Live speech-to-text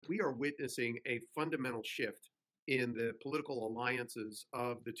we are witnessing a fundamental shift in the political alliances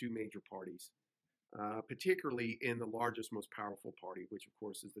of the two major parties, particularly in the largest, most powerful party, which of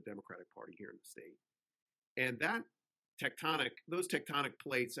course is the Democratic Party here in the state. And those tectonic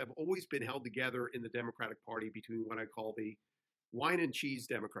plates have always been held together in the Democratic Party between what I call the wine and cheese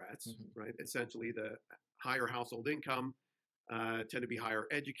Democrats, right? Essentially the higher household income, tend to be higher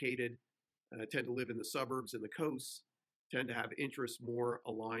educated, tend to live in the suburbs and the coasts, tend to have interests more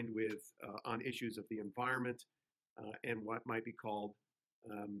aligned with on issues of the environment and what might be called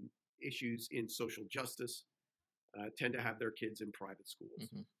issues in social justice, tend to have their kids in private schools.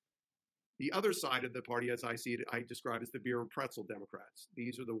 The other side of the party, as I see it, I describe as the beer and pretzel Democrats.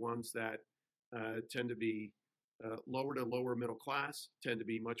 These are the ones that tend to be lower to lower middle class, tend to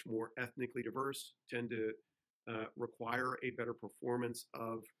be much more ethnically diverse, tend to require a better performance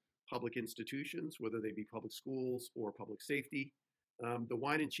of public institutions, whether they be public schools or public safety. The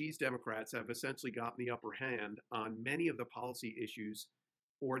wine and cheese Democrats have essentially gotten the upper hand on many of the policy issues,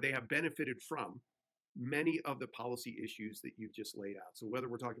 or they have benefited from many of the policy issues that you've just laid out. So whether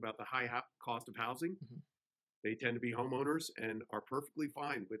we're talking about the high cost of housing, they tend to be homeowners and are perfectly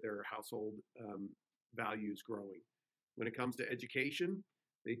fine with their household values growing. When it comes to education,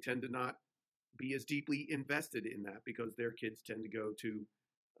 they tend to not be as deeply invested in that because their kids tend to go to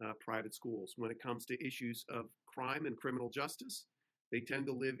private schools. When it comes to issues of crime and criminal justice, they tend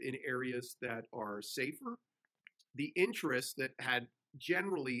to live in areas that are safer. The interests that had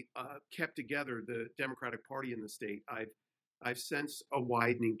generally kept together the Democratic Party in the state, I've sensed a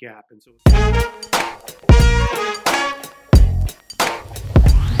widening gap. And so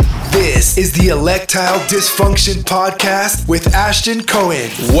this is the Electile Dysfunction Podcast with Ashton Cohen.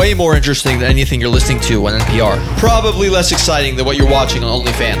 Way more interesting than anything you're listening to on NPR. Probably less exciting than what you're watching on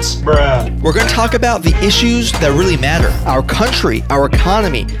OnlyFans. Bruh. We're going to talk about the issues that really matter. Our country, our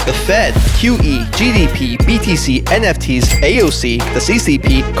economy, the Fed, QE, GDP, BTC, NFTs, AOC, the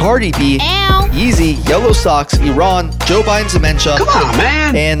CCP, Cardi B, Yeezy, Yellow Socks, Iran, Joe Biden's dementia. Come on,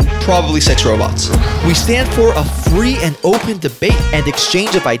 man. And probably sex robots. We stand for a free and open debate and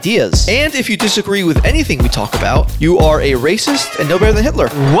exchange of ideas. And if you disagree with anything we talk about, you are a racist and no better than Hitler.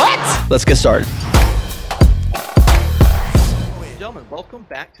 What? Let's get started. Gentlemen, welcome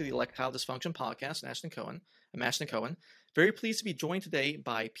back to the Electile Dysfunction Podcast. I'm Ashton Cohen. Very pleased to be joined today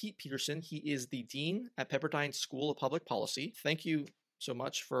by Pete Peterson. He is the Dean at Pepperdine School of Public Policy. Thank you so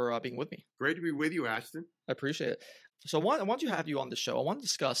much for being with me. great to be with you, Ashton. I appreciate it. So I want to have you on the show. I want to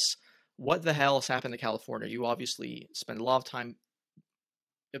discuss what the hell has happened to California. You obviously spend a lot of time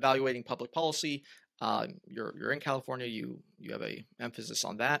evaluating public policy. You're in California. You have a emphasis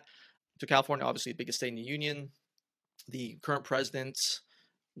on that. So California, obviously the biggest state in the union. The current president,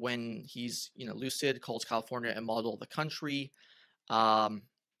 when he's lucid, calls California a model of the country. And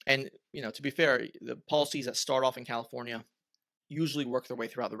to be fair, the policies that start off in California usually work their way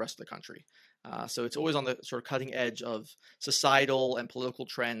throughout the rest of the country. So it's always on the sort of cutting edge of societal and political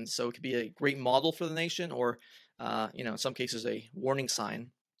trends. So it could be a great model for the nation, or in some cases a warning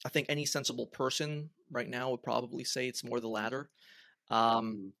sign. I think any sensible person right now would probably say it's more the latter.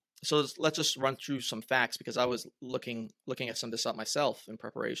 So let's just run through some facts, because I was looking at some of this up myself in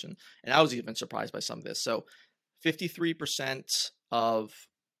preparation, and I was even surprised by some of this. So 53% of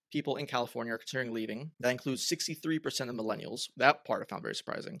people in California are considering leaving. That includes 63% of millennials. That part I found very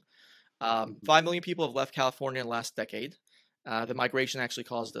surprising. 5 million people have left California in the last decade. The migration actually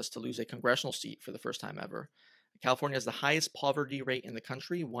caused us to lose a congressional seat for the first time ever. California has the highest poverty rate in the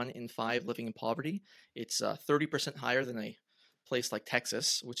country, 1 in 5 living in poverty. It's 30% higher than a place like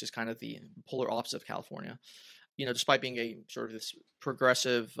Texas, which is kind of the polar opposite of California. Despite being a sort of this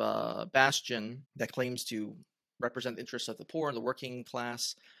progressive bastion that claims to represent the interests of the poor and the working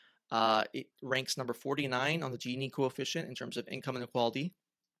class, it ranks number 49 on the Gini coefficient in terms of income inequality.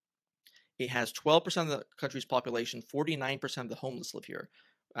 It has 12% of the country's population, 49% of the homeless live here.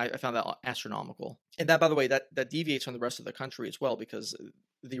 I found that astronomical. And that, by the way, that deviates from the rest of the country as well, because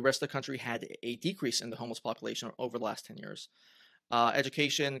the rest of the country had a decrease in the homeless population over the last 10 years.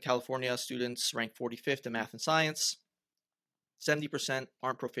 Education, California students rank 45th in math and science. 70%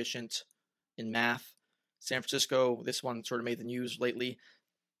 aren't proficient in math. San Francisco, this one sort of made the news lately,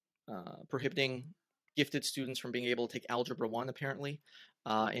 prohibiting gifted students from being able to take Algebra 1, apparently,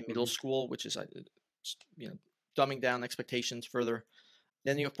 in middle school, which is, dumbing down expectations further.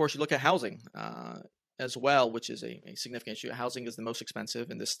 Then, of course, you look at housing as well, which is a significant issue. Housing is the most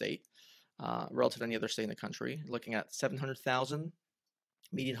expensive in this state relative to any other state in the country. Looking at $700,000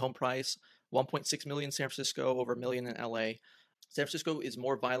 median home price, 1.6 million in San Francisco, over $1 million in LA. San Francisco is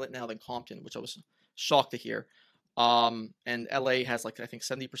more violent now than Compton, which I was shocked to hear. And LA has like I think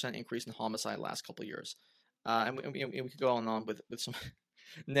 70% increase in homicide last couple of years, and we could go on and on with some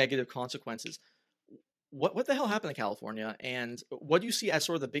negative consequences. What the hell happened in California, and what do you see as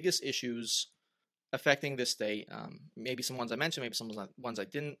sort of the biggest issues affecting this state? Maybe some ones I mentioned, maybe some ones I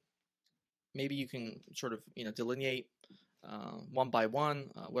didn't. Maybe you can sort of delineate one by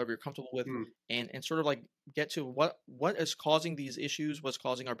one, whatever you're comfortable with, Hmm. and sort of like get to what is causing these issues, what's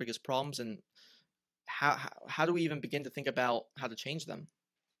causing our biggest problems, and how do we even begin to think about how to change them?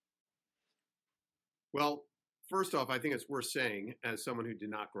 Well, first off, I think it's worth saying, as someone who did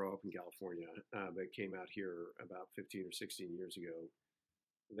not grow up in California, but came out here about 15 or 16 years ago,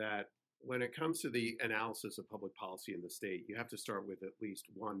 that when it comes to the analysis of public policy in the state, you have to start with at least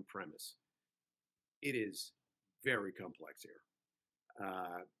one premise. It is very complex here.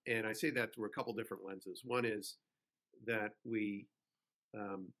 And I say that through a couple different lenses. One is that we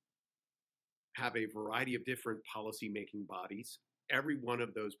have a variety of different policy-making bodies. Every one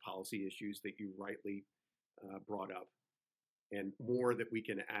of those policy issues that you rightly brought up, and more that we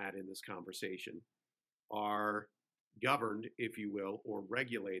can add in this conversation, are governed, if you will, or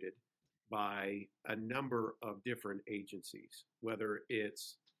regulated by a number of different agencies, whether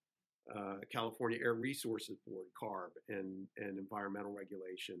it's California Air Resources Board, CARB, and environmental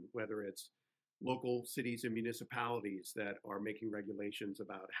regulation, whether it's local cities and municipalities that are making regulations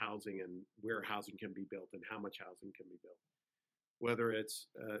about housing and where housing can be built and how much housing can be built, whether it's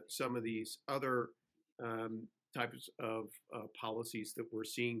some of these other types of policies that we're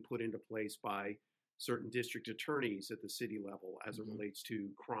seeing put into place by certain district attorneys at the city level as it relates to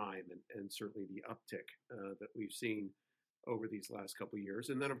crime and certainly the uptick that we've seen over these last couple of years.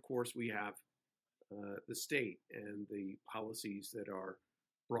 And then, of course, we have the state and the policies that are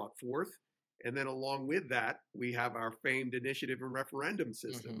brought forth. And then along with that, we have our famed initiative and referendum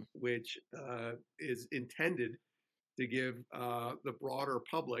system, which is intended to give the broader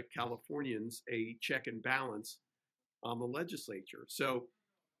public, Californians, a check and balance on the legislature. So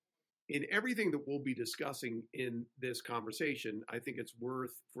in everything that we'll be discussing in this conversation, I think it's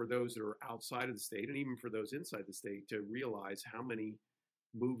worth for those that are outside of the state and even for those inside the state to realize how many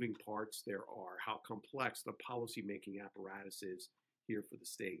moving parts there are, how complex the policymaking apparatus is here for the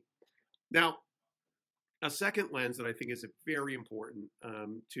state. Now, a second lens that I think is very important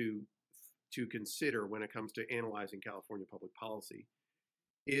to consider when it comes to analyzing California public policy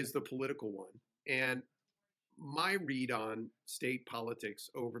is the political one. And my read on state politics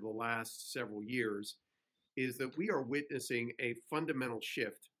over the last several years is that we are witnessing a fundamental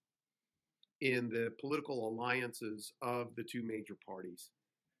shift in the political alliances of the two major parties,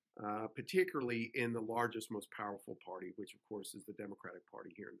 particularly in the largest, most powerful party, which of course is the Democratic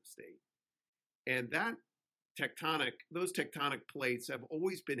Party here in the state. And those tectonic plates have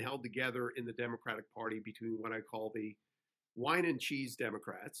always been held together in the Democratic Party between what I call the wine and cheese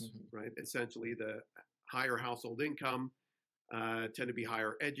Democrats, right? Essentially the higher household income, tend to be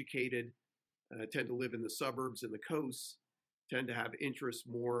higher educated, tend to live in the suburbs and the coasts, tend to have interests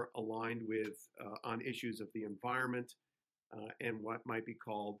more aligned with on issues of the environment and what might be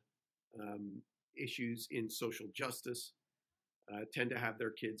called issues in social justice, tend to have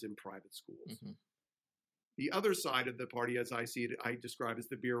their kids in private schools. The other side of the party, as I see it, I describe as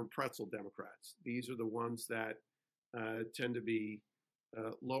the beer and pretzel Democrats. These are the ones that tend to be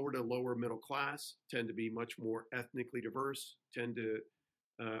lower to lower middle class, tend to be much more ethnically diverse, tend to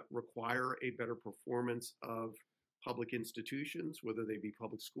require a better performance of public institutions, whether they be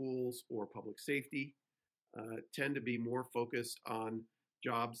public schools or public safety, tend to be more focused on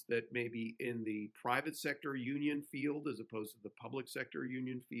jobs that may be in the private sector union field as opposed to the public sector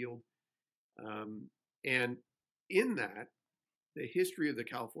union field. And in that, the history of the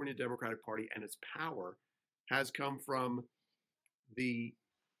California Democratic Party and its power has come from the,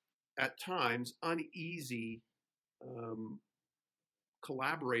 at times, uneasy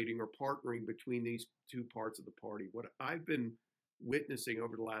collaborating or partnering between these two parts of the party. What I've been witnessing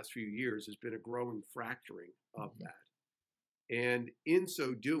over the last few years has been a growing fracturing of that. And in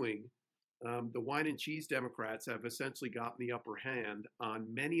so doing, the wine and cheese Democrats have essentially gotten the upper hand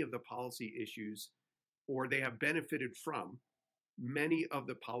on many of the policy issues, or they have benefited from many of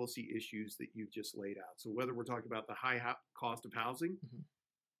the policy issues that you've just laid out. So whether we're talking about the high cost of housing,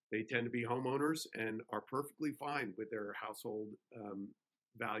 they tend to be homeowners and are perfectly fine with their household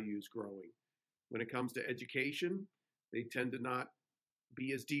values growing. When it comes to education, they tend to not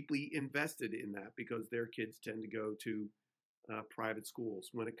be as deeply invested in that because their kids tend to go to private schools.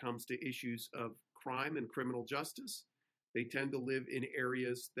 When it comes to issues of crime and criminal justice, they tend to live in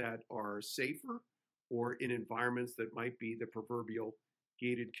areas that are safer or in environments that might be the proverbial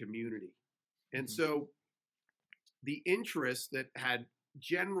gated community. And so the interests that had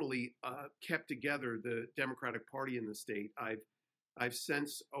generally kept together the Democratic Party in the state, I've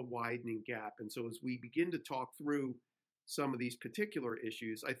sensed a widening gap. And so as we begin to talk through some of these particular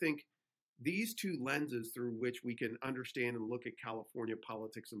issues, I think these two lenses through which we can understand and look at California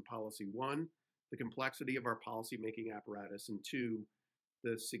politics and policy: one, the complexity of our policymaking apparatus, and two,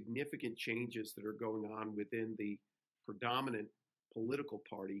 the significant changes that are going on within the predominant political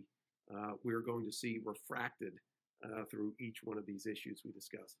party, we're going to see refracted through each one of these issues we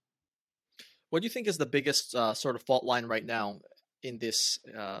discussed. What do you think is the biggest sort of fault line right now in this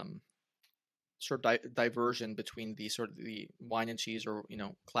sort of diversion between the sort of the wine and cheese, or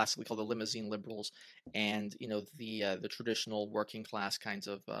classically called the limousine liberals, and the traditional working class kinds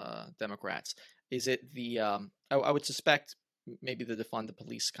of Democrats? Is it the I would suspect maybe the defund the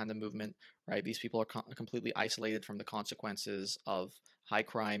police kind of movement, right? These people are completely isolated from the consequences of high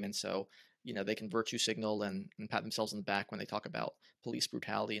crime, and so they can virtue signal and pat themselves on the back when they talk about police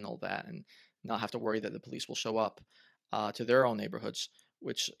brutality and all that, and not have to worry that the police will show up to their own neighborhoods,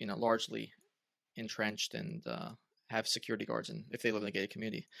 which largely entrenched and have security guards, and if they live in a gated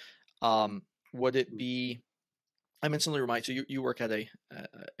community. Would it be? I'm instantly reminded. So you work at a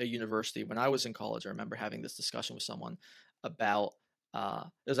university. When I was in college, I remember having this discussion with someone about it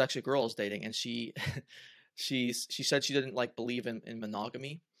was actually a girl I was dating, and she said she didn't believe in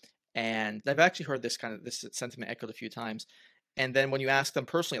monogamy. And I've actually heard this sentiment echoed a few times. And then when you ask them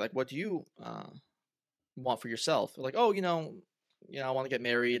personally, what do you want for yourself? They're like, oh, I want to get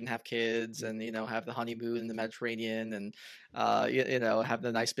married and have kids, and have the honeymoon in the Mediterranean, and have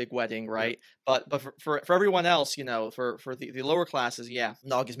the nice big wedding, right? But for everyone else, for the lower classes,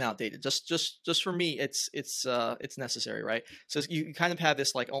 monogamy is outdated. Just for me, it's necessary, right? So you kind of have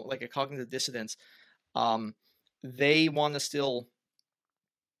this like a cognitive dissonance. They want to still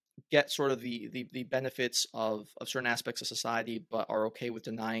get sort of the benefits of certain aspects of society, but are okay with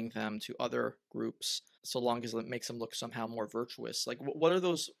denying them to other groups, so long as it makes them look somehow more virtuous. What are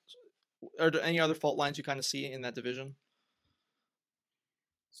those? Are there any other fault lines you kind of see in that division?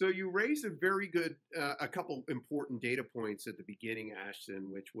 So you raised a couple important data points at the beginning,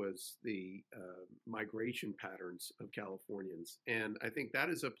 Ashton, which was the migration patterns of Californians. And I think that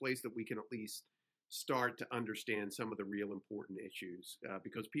is a place that we can at least start to understand some of the real important issues,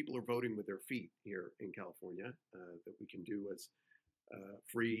 because people are voting with their feet here in California, that we can do as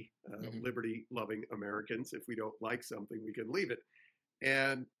free, liberty-loving Americans. If we don't like something, we can leave it.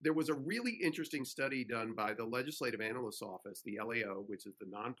 And there was a really interesting study done by the Legislative Analyst's Office, the LAO, which is the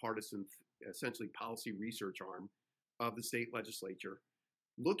nonpartisan, essentially policy research arm of the state legislature,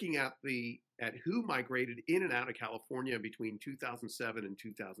 looking at who migrated in and out of California between 2007 and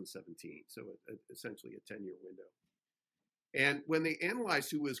 2017. So essentially a 10-year window. And when they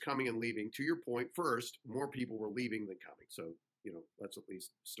analyzed who was coming and leaving, to your point, first, more people were leaving than coming. So, let's at least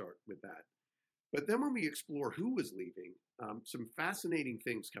start with that. But then when we explore who was leaving, some fascinating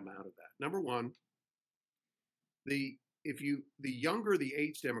things come out of that. Number one, the younger the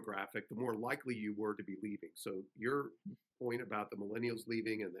age demographic, the more likely you were to be leaving. So your point about the millennials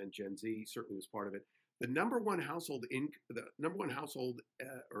leaving and then Gen Z certainly was part of it. The number one household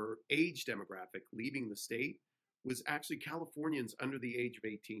or age demographic leaving the state was actually Californians under the age of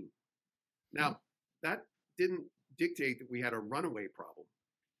 18. Now, that didn't dictate that we had a runaway problem.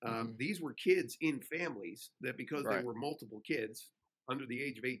 These were kids in families that, because they were multiple kids under the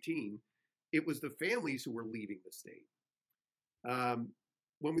age of 18, it was the families who were leaving the state.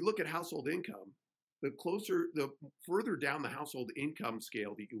 When we look at household income, the further down the household income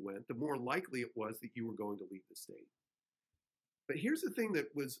scale that you went, the more likely it was that you were going to leave the state. But here's the thing that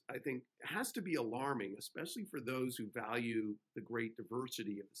I think has to be alarming, especially for those who value the great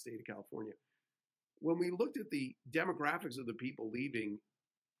diversity of the state of California. When we looked at the demographics of the people leaving,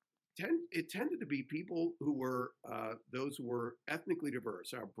 it tended to be people who were those who were ethnically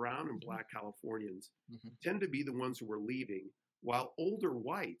diverse. Our brown and black Californians tend to be the ones who were leaving, while older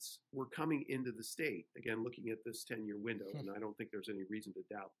whites were coming into the state. Again, looking at this 10-year window, and I don't think there's any reason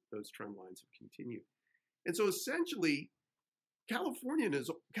to doubt that those trend lines have continued. And so essentially, California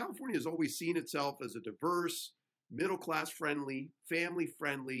has always seen itself as a diverse, middle-class friendly,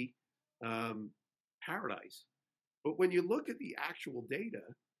 family-friendly paradise. But when you look at the actual data,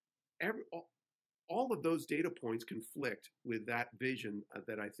 all of those data points conflict with that vision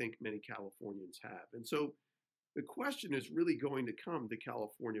that I think many Californians have. And so the question is really going to come to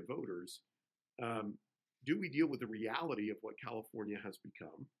California voters. Do we deal with the reality of what California has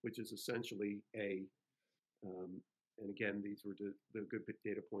become, which is essentially and again, these were the good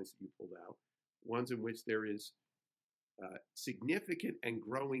data points that you pulled out, ones in which there is significant and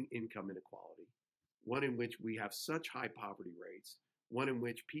growing income inequality. one in which we have such high poverty rates, one in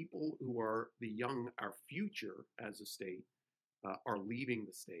which people who are the young, our future as a state, are leaving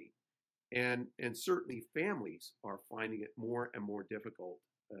the state. And certainly families are finding it more and more difficult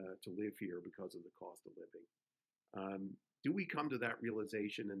to live here because of the cost of living. Do we come to that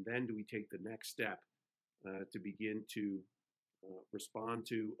realization, and then do we take the next step to begin to respond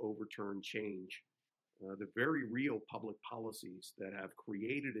to, overturn, change the very real public policies that have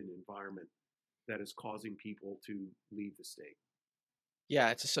created an environment that is causing people to leave the state?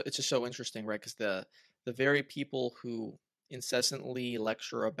 Yeah, it's just so interesting, right? Because the very people who incessantly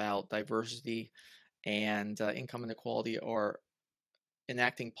lecture about diversity and income inequality are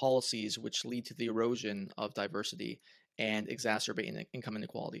enacting policies which lead to the erosion of diversity and exacerbating income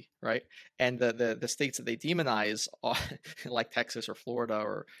inequality, right? And the states that they demonize, are, like Texas or Florida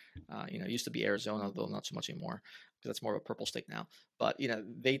or it used to be Arizona, though not so much anymore because that's more of a purple state now. But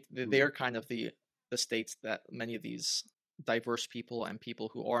they are kind of the states that many of these diverse people and people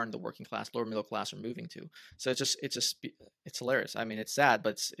who are in the working class, lower middle class, are moving to. So it's hilarious. I mean, it's sad,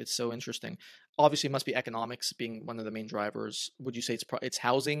 but it's so interesting. Obviously, it must be economics being one of the main drivers. Would you say it's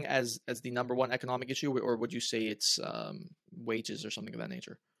housing as the number one economic issue, or would you say it's wages or something of that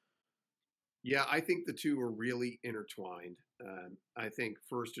nature? Yeah, I think the two are really intertwined. I think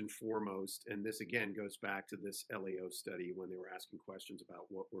first and foremost, and this again goes back to this LAO study when they were asking questions about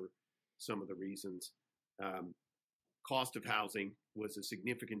what were some of the reasons. Cost of housing was a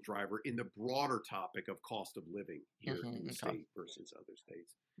significant driver in the broader topic of cost of living here in the state versus other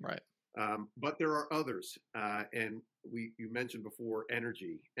states. Right. But there are others, and you mentioned before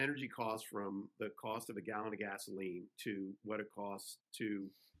energy. Energy costs, from the cost of a gallon of gasoline to what it costs to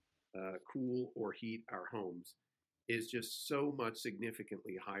cool or heat our homes, is just so much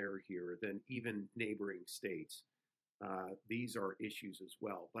significantly higher here than even neighboring states. These are issues as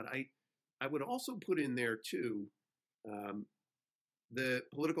well. But I would also put in there too, the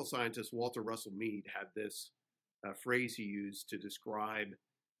political scientist Walter Russell Mead had this phrase he used to describe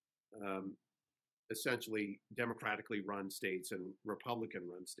essentially democratically run states and Republican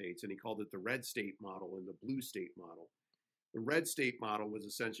run states, and he called it the red state model and the blue state model. The red state model was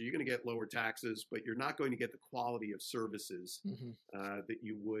essentially you're going to get lower taxes, but you're not going to get the quality of services that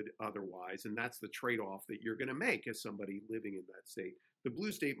you would otherwise. And that's the trade-off that you're going to make as somebody living in that state. The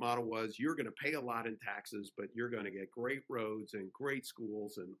blue state model was you're going to pay a lot in taxes, but you're going to get great roads and great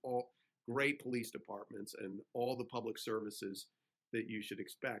schools and all great police departments and all the public services that you should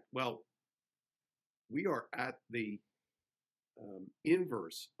expect. Well, we are at the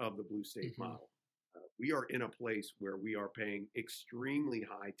inverse of the blue state model. We are in a place where we are paying extremely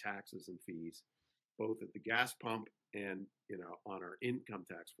high taxes and fees, both at the gas pump and on our income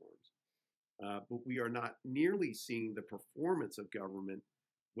tax forms. But we are not nearly seeing the performance of government,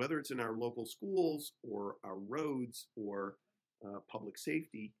 whether it's in our local schools or our roads or public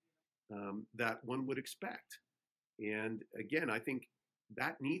safety, that one would expect. And again, I think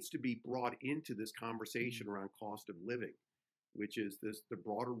that needs to be brought into this conversation around cost of living, which is the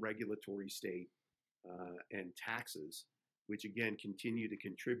broader regulatory state and taxes, which again continue to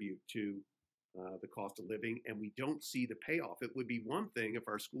contribute to the cost of living. And we don't see the payoff. It would be one thing if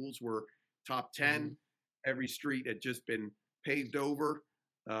our schools were top 10, every street had just been paved over,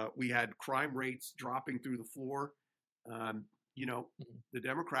 we had crime rates dropping through the floor. The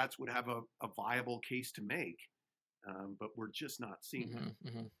Democrats would have a viable case to make, but we're just not seeing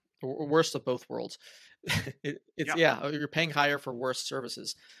that. Worst of both worlds. You're paying higher for worse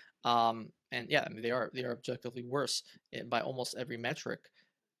services. And yeah, I mean, they are objectively worse by almost every metric.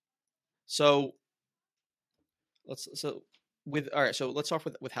 So let's start with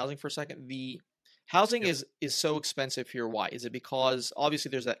housing for a second. The housing is so expensive here. Why? Is it because obviously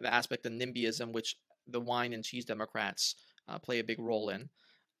there's the aspect of NIMBYism, which the wine and cheese Democrats play a big role in.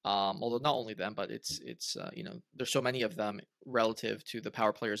 Although not only them, but it's there's so many of them relative to the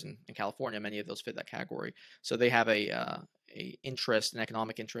power players in California. Many of those fit that category. So they have an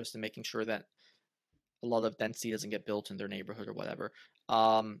economic interest in making sure that a lot of density doesn't get built in their neighborhood or whatever.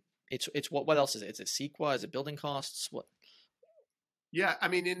 It's what else is it? Is it CEQA? Is it building costs? What? Yeah, I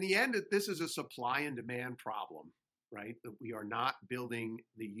mean, in the end, this is a supply and demand problem, right? That we are not building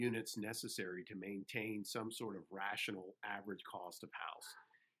the units necessary to maintain some sort of rational average cost of house.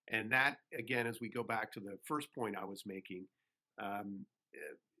 And that, again, as we go back to the first point I was making,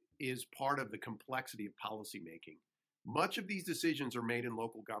 is part of the complexity of policymaking. Much of these decisions are made in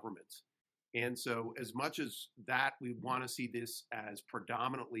local governments. And so as much as that we want to see this as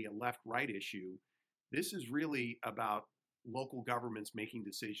predominantly a left-right issue, this is really about local governments making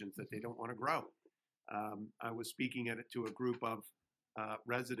decisions that they don't want to grow. I was speaking to a group of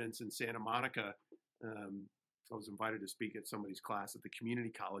residents in Santa Monica I was invited to speak at somebody's class at the community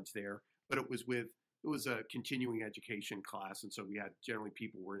college there, but it was a continuing education class, and so we had generally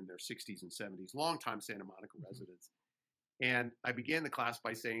people who were in their 60s and 70s, longtime Santa Monica residents. And I began the class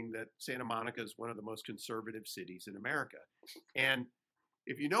by saying that Santa Monica is one of the most conservative cities in America. And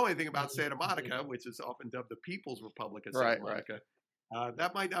if you know anything about Santa Monica, which is often dubbed the People's Republic of Santa Monica,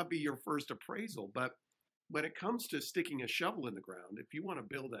 that might not be your first appraisal. But when it comes to sticking a shovel in the ground, if you want to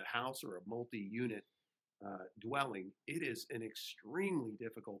build a house or a multi-unit dwelling, it is an extremely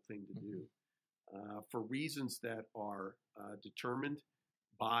difficult thing to do for reasons that are determined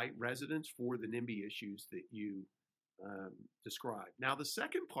by residents for the NIMBY issues that you described. Now, the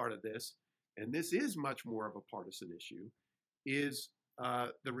second part of this, and this is much more of a partisan issue, is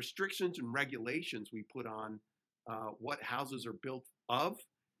the restrictions and regulations we put on what houses are built of,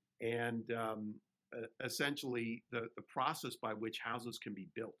 and essentially the process by which houses can be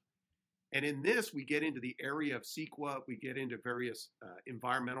built. And in this, we get into the area of CEQA. We get into various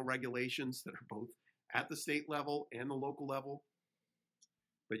environmental regulations that are both at the state level and the local level.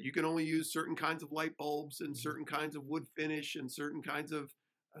 But you can only use certain kinds of light bulbs and certain kinds of wood finish and certain kinds of,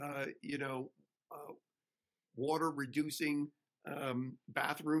 water-reducing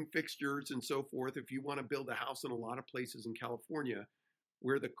bathroom fixtures and so forth if you want to build a house in a lot of places in California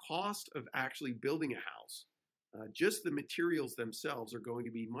where the cost of actually building a house, just the materials themselves, are going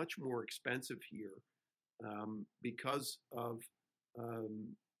to be much more expensive here because of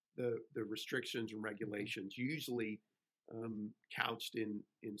the restrictions and regulations, usually couched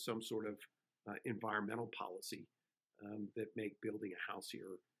in some sort of environmental policy that make building a house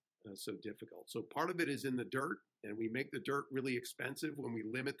here so difficult. So part of it is in the dirt, and we make the dirt really expensive when we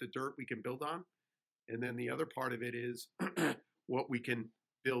limit the dirt we can build on. And then the other part of it is what we can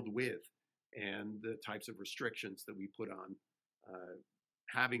build with and the types of restrictions that we put on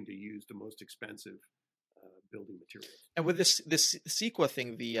having to use the most expensive building materials. And with this CEQA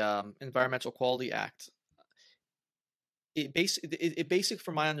thing, the Environmental Quality Act,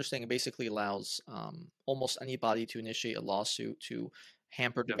 from my understanding, it basically allows almost anybody to initiate a lawsuit to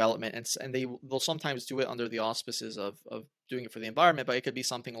hamper development, and they'll sometimes do it under the auspices of doing it for the environment, but it could be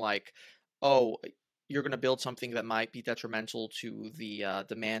something like, oh, you're going to build something that might be detrimental to the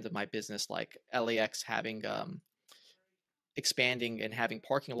demand of my business, like LAX having expanding and having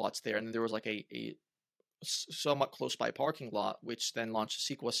parking lots there, and there was like a somewhat close by parking lot, which then launched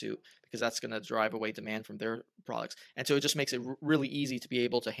a CEQA suit because that's going to drive away demand from their products, and so it just makes it really easy to be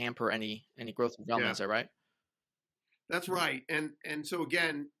able to hamper any growth and development. Is that right? That's right. And so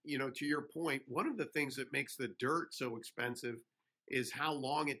again, to your point, one of the things that makes the dirt so expensive is how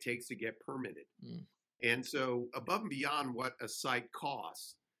long it takes to get permitted. And so above and beyond what a site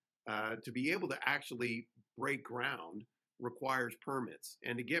costs, to be able to actually break ground requires permits.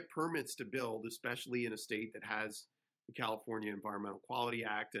 And to get permits to build, especially in a state that has the California Environmental Quality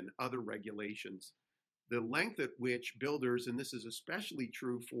Act and other regulations, the length at which builders, and this is especially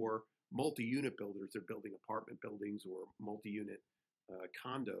true for multi-unit builders, they're building apartment buildings or multi-unit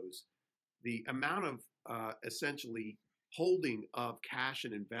condos, the amount of essentially holding of cash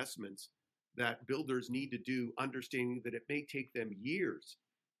and investments that builders need to do, understanding that it may take them years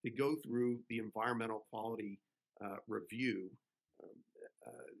to go through the environmental quality review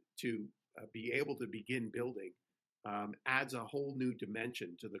to be able to begin building, adds a whole new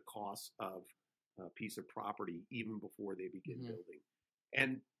dimension to the cost of a piece of property even before they begin building.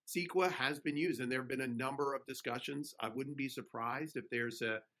 And CEQA has been used, and there have been a number of discussions. I wouldn't be surprised if there's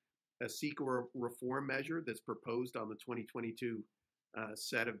a CEQA reform measure that's proposed on the 2022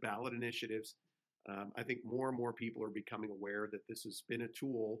 set of ballot initiatives. I think more and more people are becoming aware that this has been a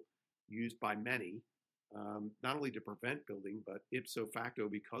tool used by many, not only to prevent building, but ipso facto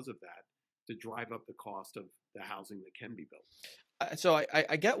because of that, to drive up the cost of the housing that can be built. So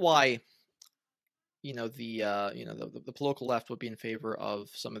I get why the political left would be in favor of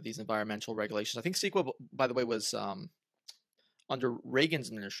some of these environmental regulations. I think CEQA, by the way, was under Reagan's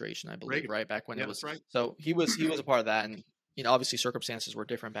administration, I believe, right? Back when it was. Right. So he was a part of that, and obviously circumstances were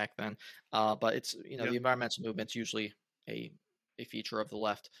different back then. But it's the environmental movement's usually a feature of the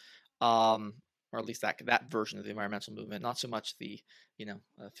left, or at least that version of the environmental movement. Not so much the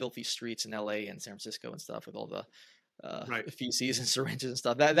filthy streets in LA and San Francisco and stuff with all the feces and syringes and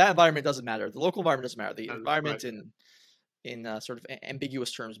stuff. That environment doesn't matter. The local environment doesn't matter. The environment in sort of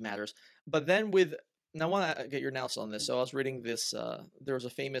ambiguous terms matters. But then I want to get your analysis on this. So I was reading this. There was a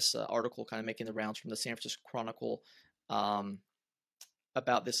famous article kind of making the rounds from the San Francisco Chronicle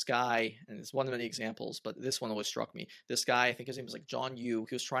about this guy, and it's one of many examples, but this one always struck me. This guy, I think his name was like John Yu.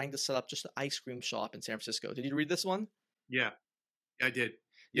 He was trying to set up just an ice cream shop in San Francisco. Did you read this one? Yeah, I did.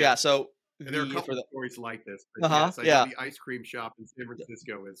 Yeah. So And there are a the couple for of the stories like this. But yes, I know yeah. the ice cream shop in San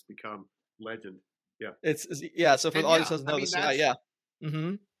Francisco has become legend. Yeah. Yeah. So for the And audience yeah, who doesn't I know mean, this, that's, yeah.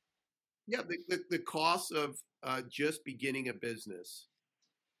 Mm-hmm. yeah, the cost of just beginning a business.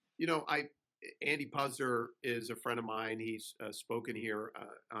 Andy Puzder is a friend of mine. He's spoken here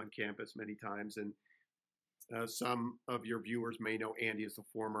on campus many times. And some of your viewers may know Andy as the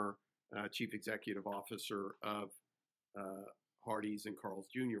former chief executive officer of uh, Hardee's and Carl's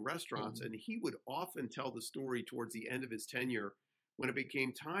Jr. restaurants. Mm-hmm. And he would often tell the story towards the end of his tenure when it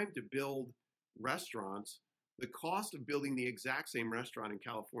became time to build restaurants. The cost of building the exact same restaurant in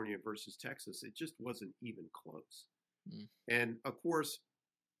California versus Texas, it just wasn't even close. Mm. And of course,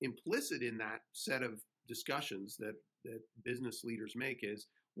 implicit in that set of discussions that business leaders make is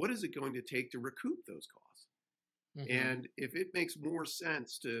what is it going to take to recoup those costs? Mm-hmm. And if it makes more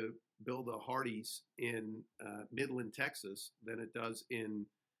sense to build a Hardee's in Midland, Texas, than it does in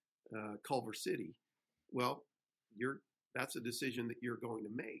Culver City, well, that's a decision that you're going to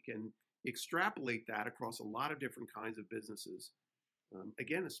make, and extrapolate that across a lot of different kinds of businesses.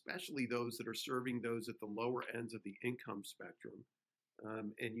 Again, especially those that are serving those at the lower ends of the income spectrum,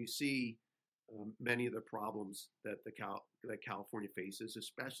 and you see many of the problems that that California faces,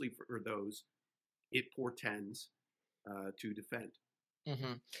 especially for those it portends to defend.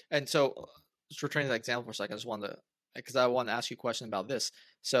 Mm-hmm. And so, just returning to that example for a second, I just wanted to, because I want to ask you a question about this.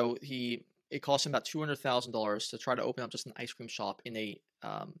 So it cost him about $200,000 to try to open up just an ice cream shop in a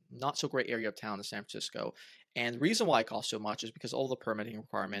not so great area of town in San Francisco. And the reason why it cost so much is because all the permitting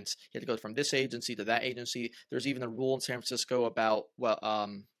requirements. He had to go from this agency to that agency. There's even a rule in San Francisco about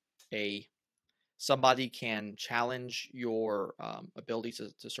a somebody can challenge your ability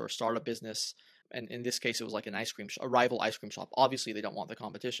to sort of start a business. And in this case, it was like a rival ice cream shop. Obviously, they don't want the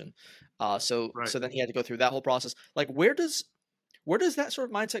competition. So Right. then he had to go through that whole process. Like, where does that sort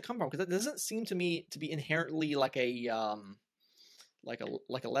of mindset come from? Because that doesn't seem to me to be inherently like a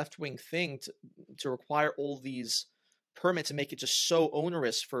left wing thing to require all these permits and make it just so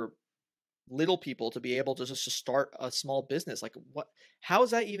onerous for little people to be able to just to start a small business. Like, how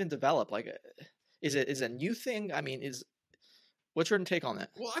is that even developed? Like, is it a new thing? I mean, what's your take on that?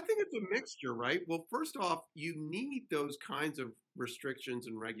 Well, I think it's a mixture, right? Well, first off, you need those kinds of restrictions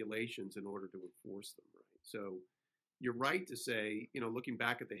and regulations in order to enforce them, right? So you're right to say, looking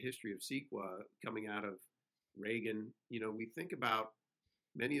back at the history of CEQA coming out of Reagan, we think about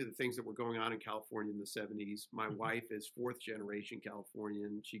many of the things that were going on in California in the 70s. My wife is fourth generation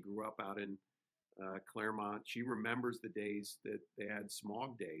Californian. She grew up out in Claremont. She remembers the days that they had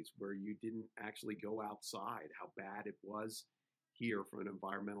smog days where you didn't actually go outside, how bad it was here from an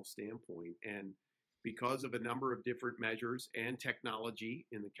environmental standpoint. And because of a number of different measures and technology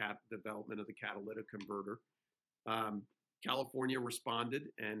in the development of the catalytic converter, California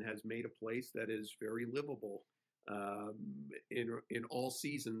responded and has made a place that is very livable in all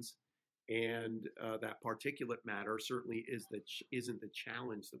seasons. And that particulate matter certainly isn't the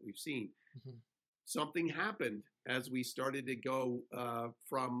challenge that we've seen. Mm-hmm. Something happened as we started to go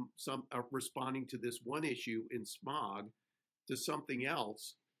from responding to this one issue in smog to something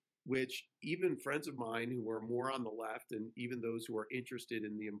else, which even friends of mine who are more on the left and even those who are interested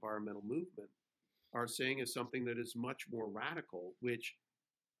in the environmental movement are saying is something that is much more radical, which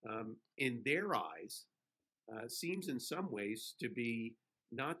in their eyes seems in some ways to be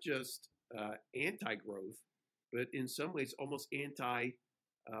not just anti-growth, but in some ways almost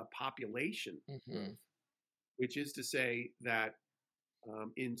anti-population growth, which is to say that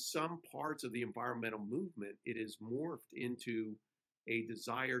in some parts of the environmental movement, it is morphed into a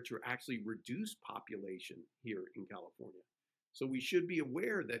desire to actually reduce population here in California. So we should be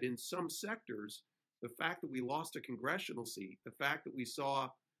aware that in some sectors, the fact that we lost a congressional seat, the fact that we saw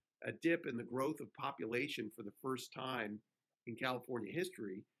a dip in the growth of population for the first time in California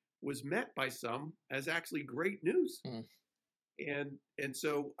history was met by some as actually great news. And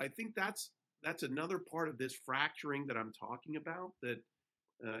so I think that's another part of this fracturing that I'm talking about, that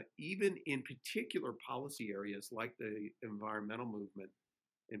even in particular policy areas like the environmental movement.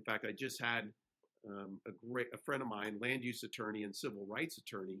 In fact, I just had a friend of mine, land use attorney and civil rights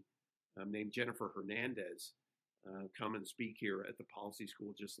attorney named Jennifer Hernandez, come and speak here at the policy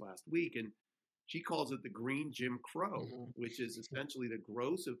school just last week. And she calls it the green Jim Crow, which is essentially the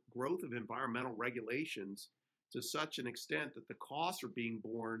growth of environmental regulations to such an extent that the costs are being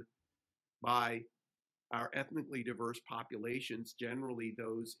borne by our ethnically diverse populations, generally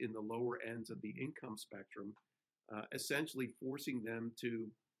those in the lower ends of the income spectrum, essentially forcing them to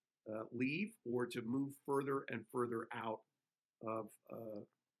leave or to move further and further out of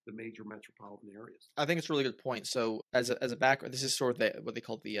the major metropolitan areas. I think it's a really good point. So as a background, this is sort of what they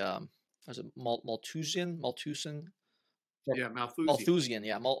call the was it Malthusian? Yeah, Malthusian. Malthusian,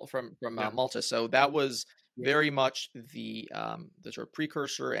 yeah, from Yeah, Malta. So that was yeah, very much the sort of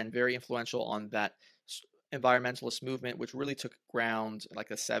precursor and very influential on that environmentalist movement, which really took ground in like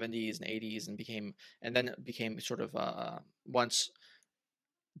the 70s and 80s, and then it became sort of once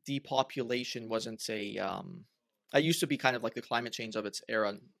depopulation wasn't a it used to be kind of like the climate change of its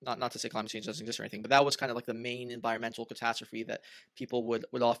era. Not to say climate change doesn't exist or anything, but that was kind of like the main environmental catastrophe that people would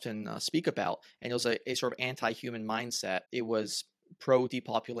often speak about. And it was a sort of anti-human mindset. It was pro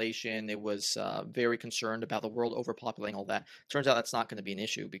depopulation. It was very concerned about the world overpopulating, all that. Turns out that's not going to be an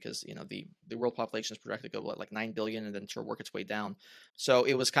issue because the world population is projected to go like 9 billion and then sort of work its way down. So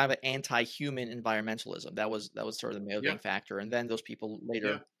it was kind of an anti-human environmentalism. That was sort of the yeah, motivating factor. And then those people yeah.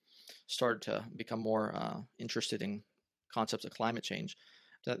 later started to become more interested in concepts of climate change.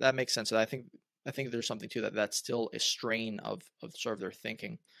 That makes sense. So I think there's something to that. That's still a strain of sort of their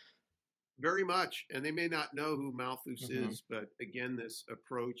thinking. Very much. And they may not know who Malthus Mm-hmm. is, but again, this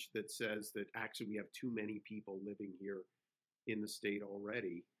approach that says that actually we have too many people living here in the state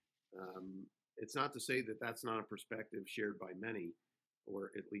already. It's not to say that that's not a perspective shared by many,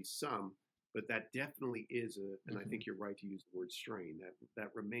 or at least some, but that definitely is and I think you're right to use the word strain. That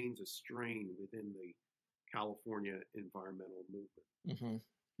remains a strain within the California environmental movement. Mm-hmm.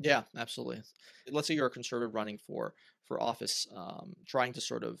 Yeah, absolutely. Let's say you're a conservative running for office, trying to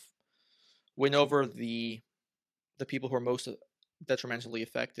sort of win over the people who are most detrimentally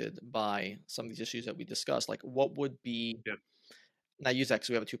affected by some of these issues that we discussed. Like, what would be? Yeah. And I use that because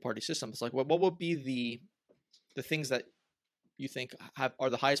we have a two-party system. It's like, what would be the things that you think are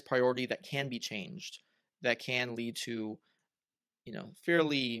the highest priority that can be changed, that can lead to,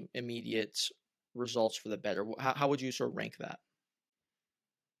 fairly immediate results for the better? How would you sort of rank that?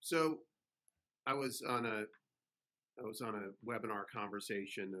 So I was on a webinar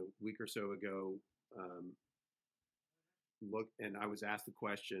conversation a week or so ago. And I was asked the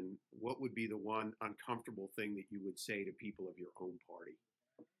question, what would be the one uncomfortable thing that you would say to people of your own party?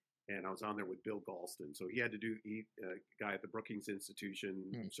 And I was on there with Bill Galston. So he had to a guy at the Brookings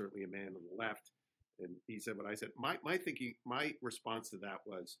Institution, certainly a man on the left. And he said what I said. My response to that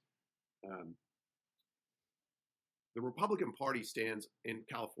was, the Republican Party in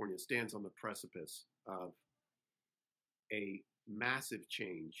California stands on the precipice of a massive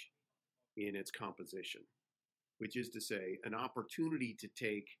change in its composition, which is to say an opportunity to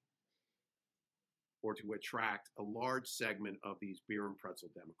take or to attract a large segment of these beer and pretzel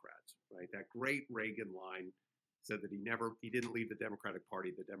Democrats, right? That great Reagan line said that he didn't leave the Democratic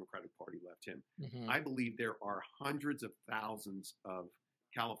Party, the Democratic Party left him. Mm-hmm. I believe there are hundreds of thousands of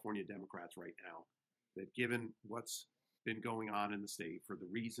California Democrats right now that, given what's been going on in the state for the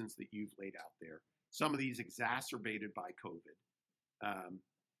reasons that you've laid out there, some of these exacerbated by COVID,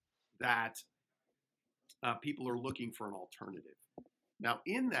 that people are looking for an alternative. Now,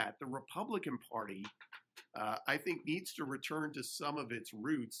 in that, the Republican Party, I think, needs to return to some of its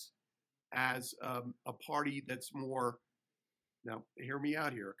roots as a party that's more. Now, hear me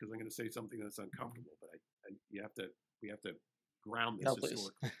out here, because I'm going to say something that's uncomfortable, but we have to ground this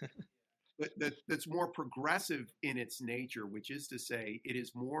historically. But that's more progressive in its nature, which is to say, it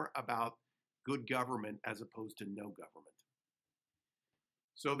is more about good government as opposed to no government.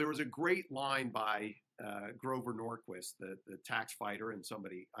 So there was a great line by Grover Norquist, the tax fighter, and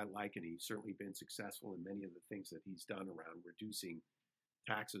somebody I like, and he's certainly been successful in many of the things that he's done around reducing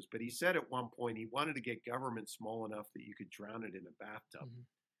taxes. But he said at one point he wanted to get government small enough that you could drown it in a bathtub. Mm-hmm.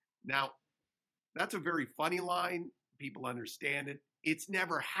 Now, that's a very funny line. People understand it. It's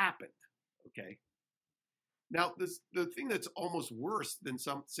never happened, okay? Now, the thing that's almost worse than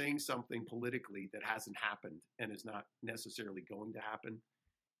saying something politically that hasn't happened and is not necessarily going to happen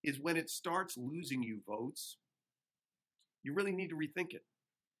is when it starts losing you votes, you really need to rethink it.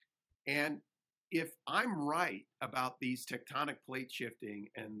 And if I'm right about these tectonic plate shifting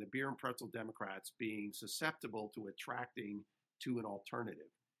and the beer and pretzel Democrats being susceptible to attracting to an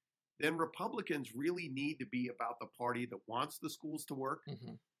alternative, then Republicans really need to be about the party that wants the schools to work.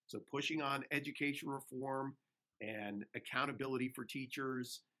 Mm-hmm. So pushing on education reform and accountability for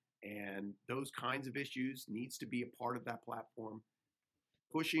teachers and those kinds of issues needs to be a part of that platform.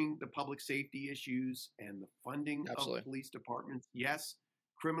 Pushing the public safety issues and the funding Absolutely. Of police departments. Yes,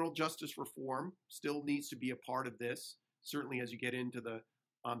 criminal justice reform still needs to be a part of this, certainly as you get onto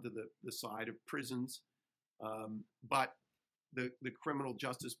the side of prisons. But the criminal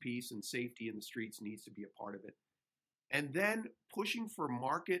justice piece and safety in the streets needs to be a part of it. And then pushing for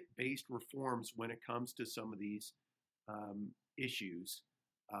market-based reforms when it comes to some of these issues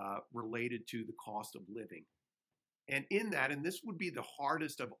related to the cost of living. And in that, and this would be the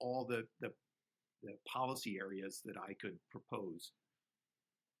hardest of all the policy areas that I could propose,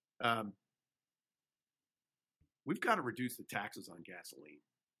 we've got to reduce the taxes on gasoline.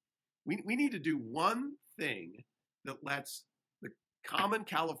 We need to do one thing that lets the common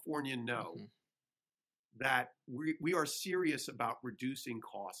Californian know that we are serious about reducing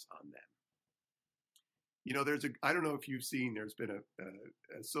costs on them. You know, I don't know if you've seen, there's been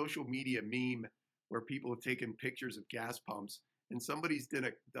a social media meme where people have taken pictures of gas pumps and somebody's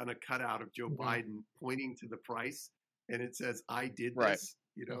done a cutout of Joe Biden pointing to the price and it says, "I did this,"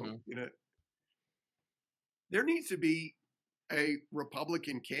 you know, there needs to be a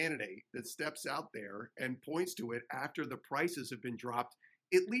Republican candidate that steps out there and points to it after the prices have been dropped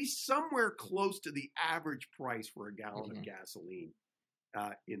at least somewhere close to the average price for a gallon of gasoline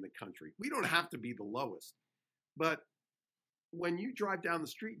in the country. We don't have to be the lowest, but when you drive down the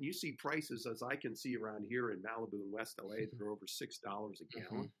street and you see prices, as I can see around here in Malibu and West LA, that are over $6 a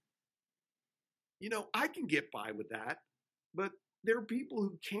gallon, you know, I can get by with that, but there are people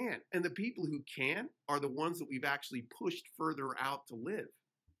who can't. And the people who can are the ones that we've actually pushed further out to live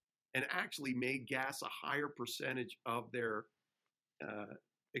and actually made gas a higher percentage of their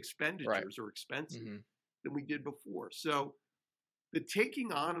expenditures or expenses than we did before. So the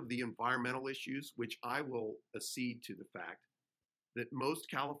taking on of the environmental issues, which I will accede to the fact that most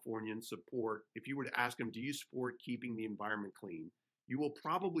Californians support, if you were to ask them, do you support keeping the environment clean? You will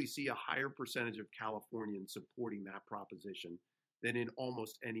probably see a higher percentage of Californians supporting that proposition than in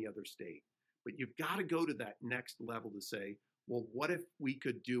almost any other state. But you've got to go to that next level to say, well, what if we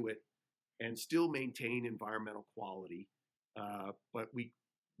could do it and still maintain environmental quality, but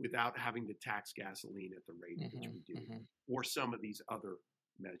without having to tax gasoline at the rate at which we do, or some of these other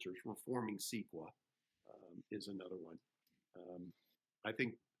measures. Reforming CEQA is another one. I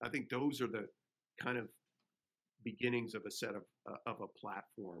think those are the kind of beginnings of a set of a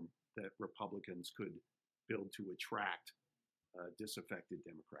platform that Republicans could build to attract disaffected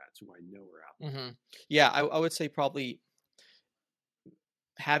Democrats who I know are out there. Yeah, I would say probably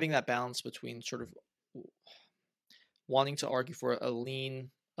having that balance between sort of wanting to argue for a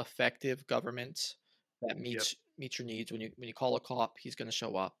lean, effective government that meets your needs. When you call a cop, he's going to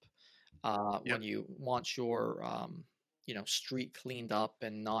show up. When you want your street cleaned up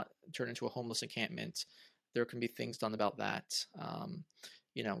and not turn into a homeless encampment, there can be things done about that.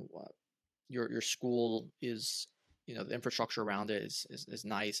 Your school is, the infrastructure around it is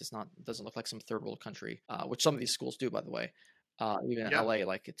nice. Doesn't look like some third world country, which some of these schools do, by the way. Even in LA,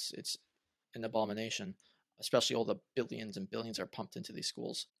 like it's an abomination, especially all the billions and billions are pumped into these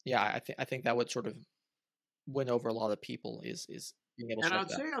schools. Yeah, I think that would sort of win over a lot of people is being able to. And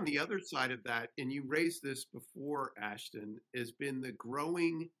I'd say on the other side of that, and you raised this before, Ashton, has been the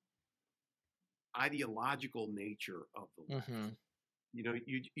growing ideological nature of the left.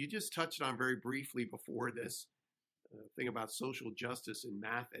 You just touched on very briefly before this thing about social justice in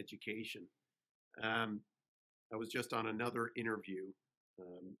math education. I was just on another interview.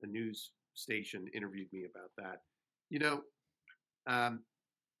 A news station interviewed me about that.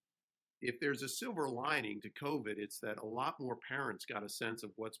 If there's a silver lining to COVID, it's that a lot more parents got a sense of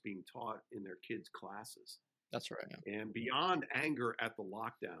what's being taught in their kids' classes. That's right. Yeah. And beyond anger at the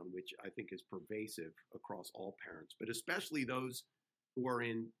lockdown, which I think is pervasive across all parents, but especially those who are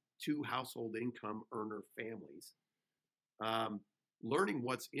in two household income earner families, learning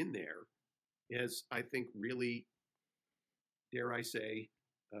what's in there is, I think, really, dare I say,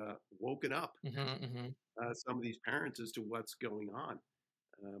 woken up some of these parents as to what's going on.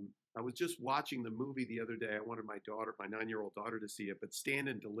 I was just watching the movie the other day. I wanted my 9-year-old daughter to see it, but Stand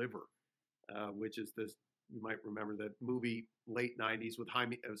and Deliver, which is this, you might remember that movie, late 90s, with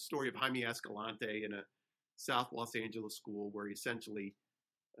a story of Jaime Escalante in a South Los Angeles school where he essentially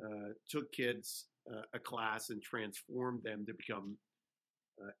took kids a class and transformed them to become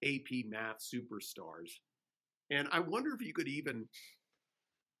AP math superstars. And I wonder if you could even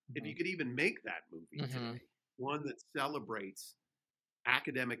make that movie today, one that celebrates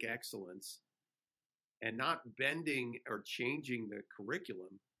academic excellence and not bending or changing the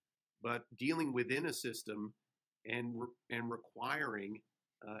curriculum, but dealing within a system and requiring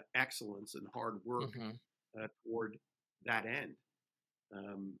excellence and hard work toward that end.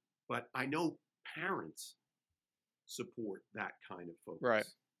 But I know parents support that kind of focus, right,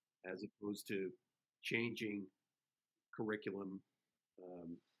 as opposed to changing curriculum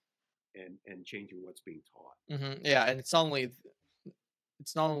and changing what's being taught. Yeah, and it's not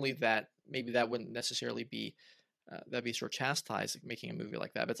only that maybe that wouldn't necessarily be that'd be sort of chastised, making a movie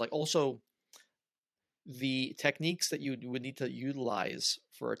like that, but it's like also the techniques that you would need to utilize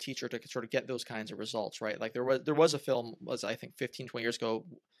for a teacher to sort of get those kinds of results, right? Like there was a film, was I think 15, 20 years ago,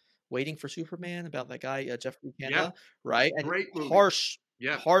 Waiting for Superman, about that guy, Jeffrey Yeah, Kanda, right? And great movie. harsh,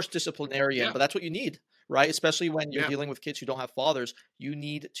 Yeah, harsh disciplinarian, yeah, but that's what you need, right? Especially when you're yeah, dealing with kids who don't have fathers, you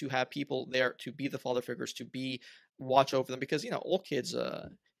need to have people there to be the father figures, to be watch over them, because all kids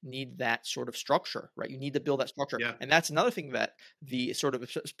need that sort of structure, right? You need to build that structure, yeah, and that's another thing that the sort of,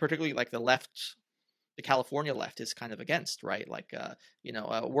 particularly like the left, the California left is kind of against, right? Like,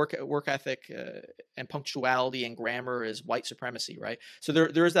 work ethic and punctuality and grammar is white supremacy, right? So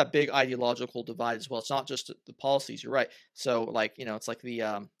there is that big ideological divide as well. It's not just the policies. You're right. So like, it's like the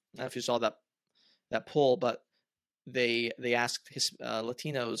I don't know if you saw that poll, but they asked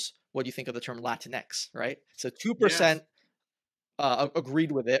Latinos, what do you think of the term Latinx, right? So 2% yes.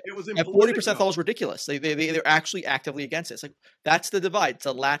 agreed with it, It was in and 40% thought it Politico. was ridiculous. They're actually actively against it. It's like, that's the divide. It's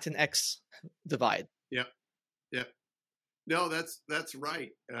a Latinx divide. Yeah, yeah. No, that's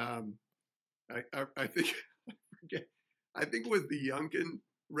right. I think I think it was the Youngkin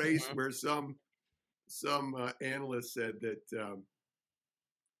race Mhm. where some analysts said that.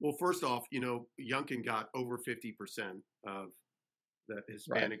 Well, first off, Youngkin got over 50% of the Right.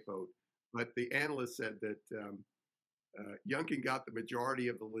 Hispanic vote, but the analyst said that Youngkin got the majority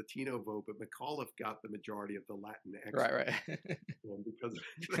of the Latino vote, but McAuliffe got the majority of the Latinx Right, vote. right. And because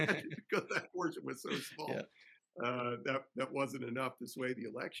that portion was so small, Yeah. that wasn't enough to sway the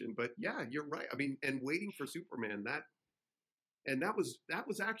election. But yeah, you're right. I mean, and Waiting for Superman, that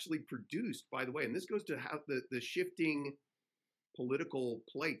was actually produced, by the way, and this goes to how the shifting political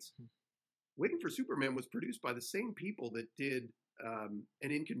plates. Waiting for Superman was produced by the same people that did An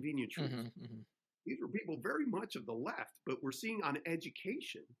Inconvenient Truth. These were people very much of the left, but we're seeing on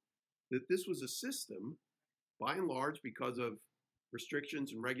education that this was a system, by and large, because of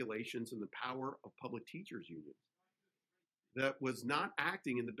restrictions and regulations and the power of public teachers unions, that was not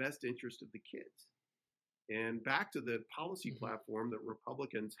acting in the best interest of the kids. And back to the policy platform that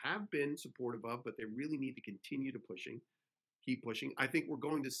Republicans have been supportive of, but they really need to continue to keep pushing. I think we're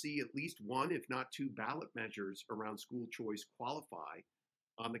going to see at least one, if not two, ballot measures around school choice qualify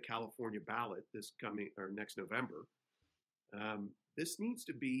on the California ballot this coming or next November. This needs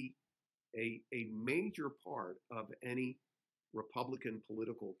to be a major part of any Republican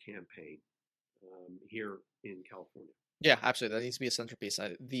political campaign here in California. Yeah, absolutely. That needs to be a centerpiece.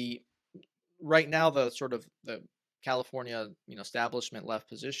 Right now, the sort of the California, establishment left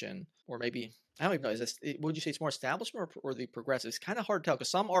position, or maybe I don't even know. Would you say it's more establishment or the progressive? It's kind of hard to tell, because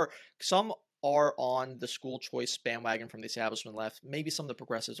some are on the school choice bandwagon from the establishment left. Maybe some of the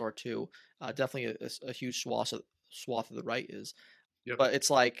progressives are too. Definitely a huge swath of the right is. Yep. But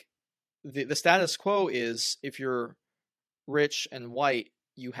it's like the status quo is, if you're rich and white,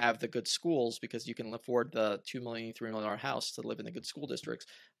 you have the good schools because you can afford the $2 million, $3 million house to live in the good school districts.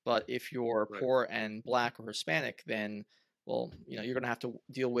 But if you're Right. poor and black or Hispanic, then, well, you're going to have to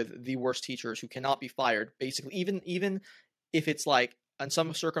deal with the worst teachers who cannot be fired. Basically, even if it's like, in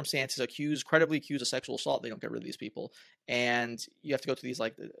some circumstances, credibly accused of sexual assault, they don't get rid of these people, and you have to go to these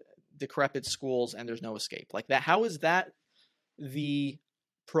like decrepit schools, and there's no escape. Like that, how is that the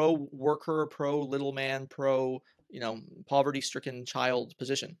pro worker, pro little man, pro poverty-stricken child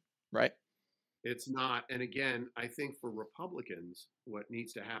position, right? It's not. And again, I think for Republicans, what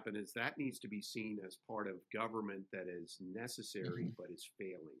needs to happen is that needs to be seen as part of government that is necessary but is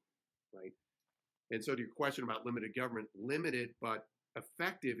failing, right? And so to your question about limited government, limited but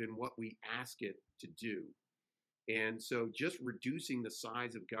effective in what we ask it to do. And so just reducing the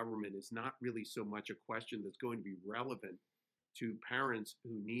size of government is not really so much a question that's going to be relevant to parents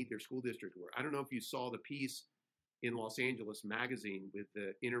who need their school district to work. I don't know if you saw the piece in Los Angeles Magazine with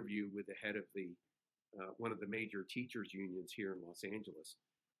the interview with the head of the one of the major teachers unions here in Los Angeles,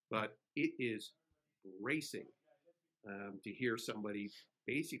 but it is bracing to hear somebody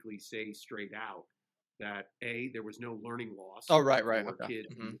basically say straight out that there was no learning loss right, for okay. kids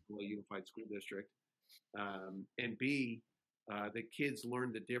in the unified school district, and B, the kids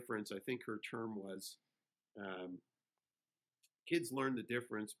learned the difference. I think her term was kids learned the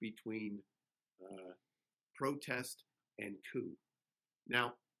difference between protest and coup.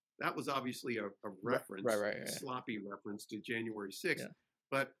 Now, that was obviously a reference, right. sloppy reference to January 6th, Yeah.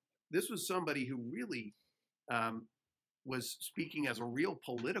 but this was somebody who really was speaking as a real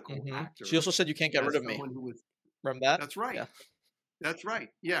political actor. She also said, "You can't get rid of me." Remember that? That's right. Yeah. That's right.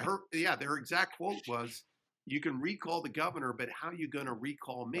 Yeah, their exact quote was, "You can recall the governor, but how are you going to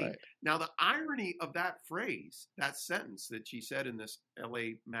recall me?" Right. Now, the irony of that phrase, that sentence that she said in this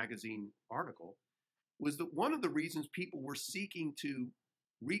LA Magazine article, was that one of the reasons people were seeking to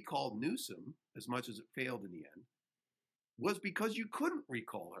recalled Newsom, as much as it failed in the end, was because you couldn't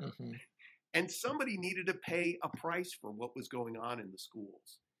recall her. Mm-hmm. And somebody needed to pay a price for what was going on in the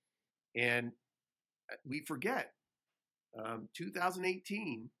schools. And we forget,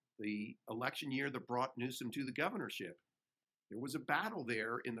 2018, the election year that brought Newsom to the governorship, there was a battle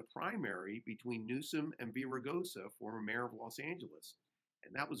there in the primary between Newsom and Villaraigosa, former mayor of Los Angeles.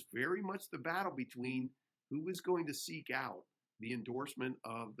 And that was very much the battle between who was going to seek out the endorsement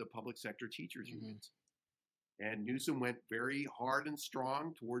of the public sector teachers unions. And Newsom went very hard and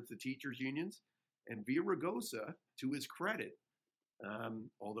strong towards the teachers unions. And Villaraigosa, to his credit,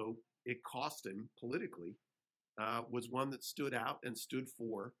 although it cost him politically, was one that stood out and stood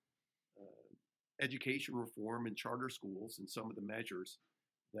for education reform and charter schools and some of the measures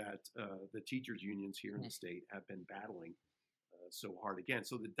that the teachers unions here in the state have been battling so hard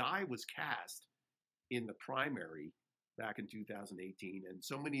against. So the die was cast in the primary back in 2018, and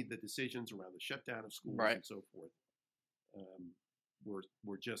so many of the decisions around the shutdown of schools and so forth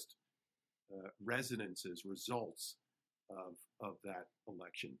were just results of that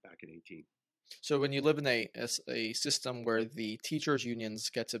election back in 18. So when you live in a system where the teachers unions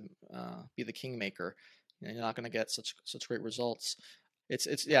get to be the kingmaker, you're not going to get such great results.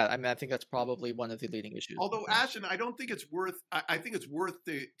 It's yeah. I mean, I think that's probably one of the leading issues. Although Ashton, I don't think it's worth. I think it's worth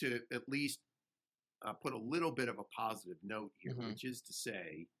to at least put a little bit of a positive note here, which is to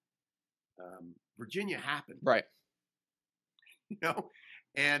say, Virginia happened, right?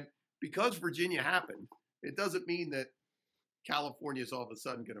 And because Virginia happened, it doesn't mean that California is all of a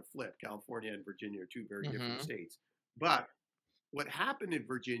sudden going to flip. California and Virginia are two very different states. But what happened in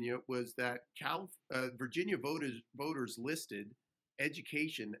Virginia was that Virginia voters listed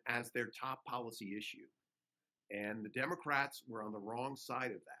education as their top policy issue. And the Democrats were on the wrong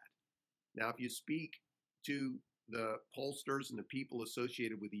side of that. Now, if you speak to the pollsters and the people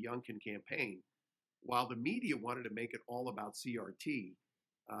associated with the Youngkin campaign, while the media wanted to make it all about CRT,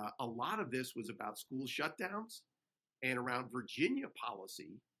 a lot of this was about school shutdowns and around Virginia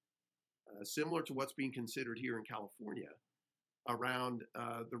policy, similar to what's being considered here in California, around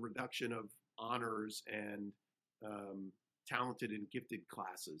the reduction of honors and talented and gifted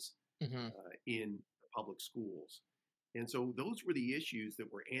classes in public schools. And so those were the issues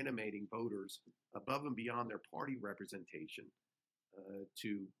that were animating voters above and beyond their party representation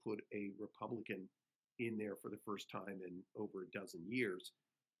to put a Republican in there for the first time in over a dozen years.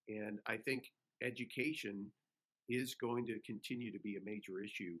 And I think education is going to continue to be a major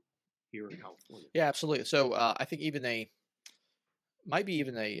issue here in California. Yeah, absolutely. So I think might be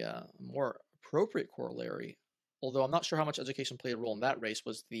even a more appropriate corollary, although I'm not sure how much education played a role in that race,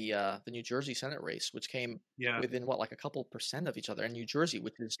 was the New Jersey Senate race, which came within like a couple % of each other. And New Jersey,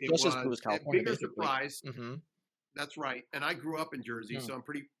 which is just as blue as California. Bigger surprise. That's right. And I grew up in Jersey, so I'm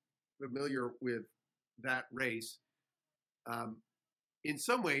pretty familiar with that race. In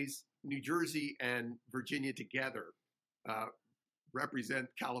some ways, New Jersey and Virginia together represent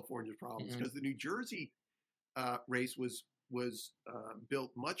California's problems, because the New Jersey race was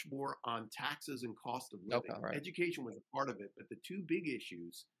built much more on taxes and cost of living. Okay, right. Education was a part of it, but the two big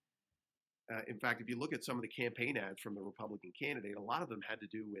issues, in fact, if you look at some of the campaign ads from the Republican candidate, a lot of them had to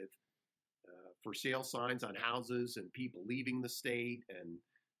do with for sale signs on houses and people leaving the state and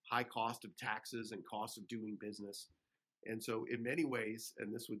high cost of taxes and cost of doing business. And so in many ways,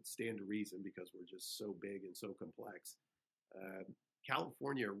 and this would stand to reason because we're just so big and so complex,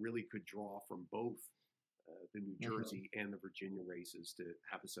 California really could draw from both the New Jersey and the Virginia races to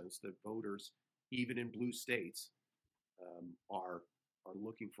have a sense that voters, even in blue states, are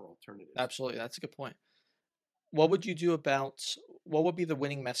looking for alternatives. Absolutely. That's a good point. What would you do what would be the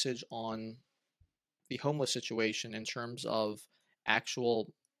winning message on the homeless situation in terms of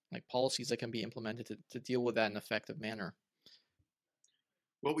actual policies that can be implemented to deal with that in an effective manner?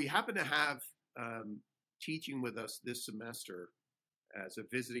 Well, we happen to have teaching with us this semester as a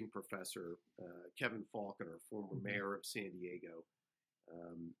visiting professor, Kevin Faulconer, former mayor of San Diego.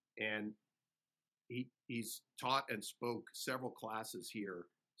 And he's taught and spoke in several classes here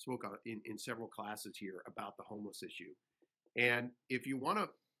about the homeless issue. And if you want to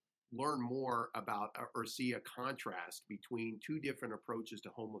learn more about or see a contrast between two different approaches to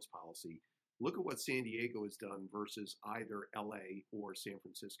homeless policy, look at what San Diego has done versus either LA or San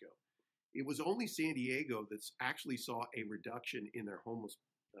Francisco. It was only San Diego that's actually saw a reduction in their homeless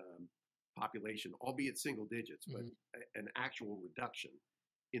population, albeit single digits, but an actual reduction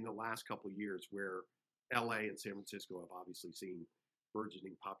in the last couple of years, where LA and San Francisco have obviously seen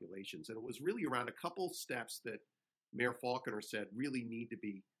burgeoning populations. And it was really around a couple steps that Mayor Faulconer said really need to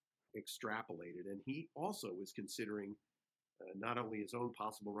be extrapolated. And he also is considering not only his own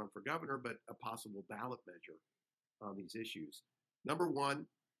possible run for governor, but a possible ballot measure on these issues. Number one,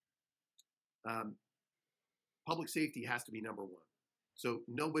 public safety has to be number one. So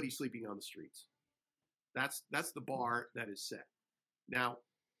nobody sleeping on the streets. That's the bar that is set. Now,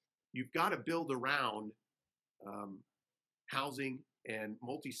 you've got to build around housing and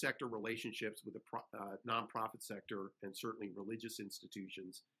multi-sector relationships with the nonprofit sector and certainly religious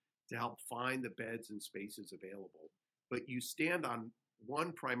institutions to help find the beds and spaces available. But you stand on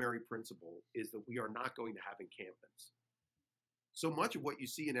one primary principle, is that we are not going to have encampments. So much of what you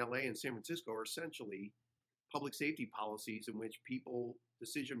see in LA and San Francisco are essentially public safety policies in which people,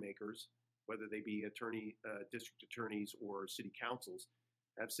 decision makers, whether they be district attorneys or city councils,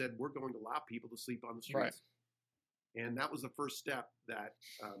 have said, we're going to allow people to sleep on the streets. Right. And that was the first step that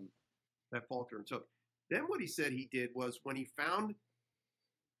that Faulconer took. Then what he said he did was, when he found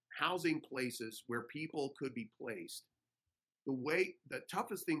housing places where people could be placed, the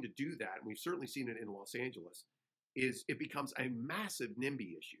toughest thing to do that, and we've certainly seen it in Los Angeles, is it becomes a massive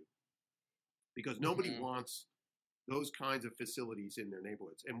NIMBY issue, because nobody wants those kinds of facilities in their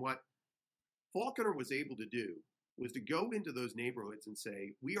neighborhoods. And what Faulconer was able to do was to go into those neighborhoods and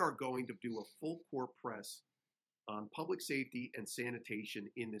say, we are going to do a full court press on public safety and sanitation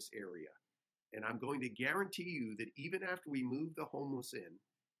in this area. And I'm going to guarantee you that even after we move the homeless in,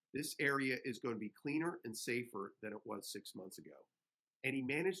 this area is going to be cleaner and safer than it was 6 months ago. And he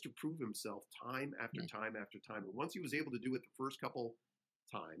managed to prove himself time after time after time. And once he was able to do it the first couple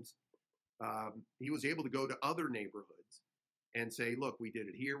times, he was able to go to other neighborhoods and say, look, we did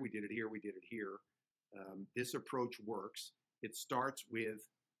it here, we did it here, we did it here. This approach works. It starts with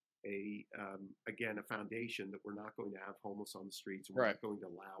a foundation that we're not going to have homeless on the streets, and we're not going to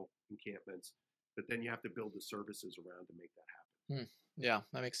allow encampments, but then you have to build the services around to make that happen. Yeah,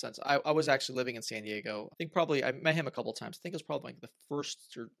 that makes sense. I was actually living in San Diego. I think probably I met him a couple of times. I think it was probably like the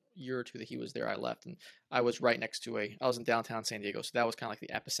first year or two that he was there, I left, and I was right next to I was in downtown San Diego, so that was kind of like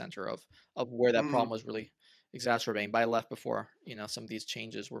the epicenter of where that problem was really exacerbating. But I left before some of these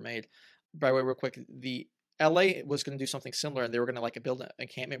changes were made. By the way, real quick, the LA was going to do something similar, and they were going to build an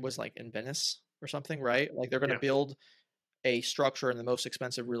encampment. Was like in Venice or something, right? Like they're going to build a structure in the most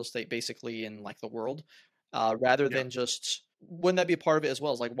expensive real estate basically in like the world, rather than just. Wouldn't that be a part of it as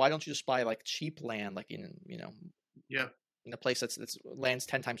well? Is like, why don't you just buy like cheap land, like in in a place that's land's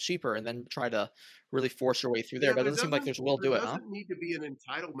 10 times cheaper, and then try to really force your way through there? But it doesn't seem like there's a will do it. Huh? There doesn't need to be an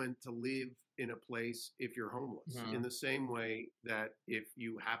entitlement to live in a place if you're homeless. In the same way that if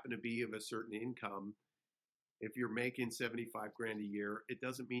you happen to be of a certain income, if you're making $75,000 a year, it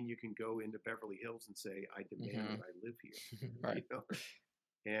doesn't mean you can go into Beverly Hills and say, I demand that I live here. Right.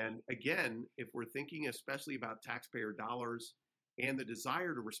 And again, if we're thinking especially about taxpayer dollars and the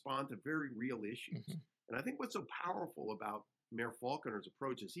desire to respond to very real issues, and I think what's so powerful about Mayor Faulconer's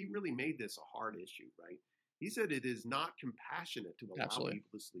approach is he really made this a hard issue, right? He said it is not compassionate to allow people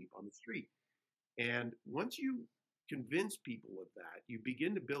to sleep on the street. And once you convince people of that, you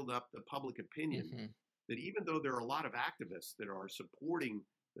begin to build up the public opinion that even though there are a lot of activists that are supporting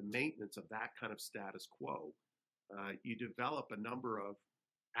the maintenance of that kind of status quo, you develop a number of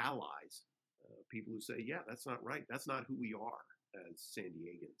allies, people who say, yeah, that's not right. That's not who we are as San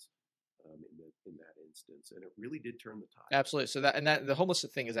Diegans in that instance. And it really did turn the tide. Absolutely. So that the homeless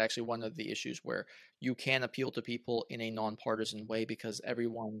thing is actually one of the issues where you can appeal to people in a nonpartisan way, because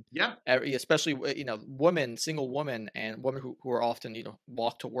everyone, especially, women, single women and women who are often,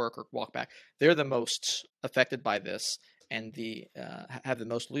 walk to work or walk back, they're the most affected by this. And have the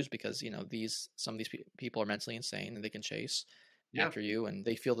most to lose because, some of these people are mentally insane and they can chase after you, and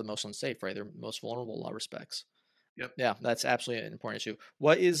they feel the most unsafe, right? They're most vulnerable in a lot of respects. Yeah, that's absolutely an important issue.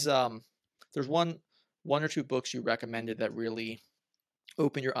 What is there's one or two books you recommended that really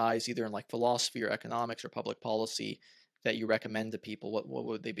open your eyes, either in like philosophy or economics or public policy, that you recommend to people? What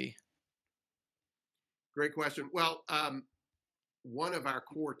would they be? Great question. Well, one of our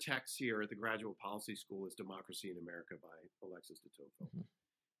core texts here at the Graduate Policy School is Democracy in America by Alexis de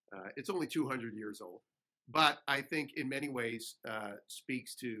Tocqueville. It's only 200 years old, but I think in many ways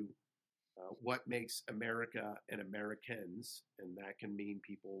speaks to what makes America and Americans, and that can mean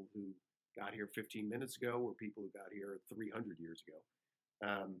people who got here 15 minutes ago or people who got here 300 years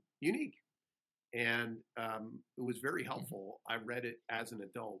ago, unique. And it was very helpful. I read it as an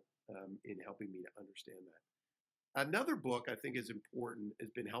adult in helping me to understand that. Another book I think is important, has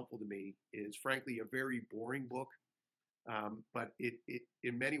been helpful to me, is frankly a very boring book, but it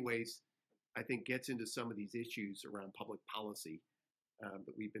in many ways I think gets into some of these issues around public policy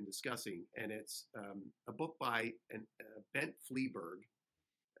that we've been discussing. And it's a book by Bent Flyjberg,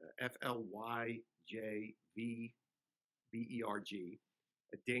 Flyjv B-E-R-G,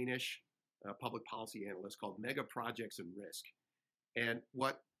 a Danish public policy analyst called Mega Projects and Risk. And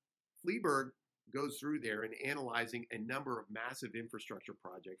what Fleabag goes through there in analyzing a number of massive infrastructure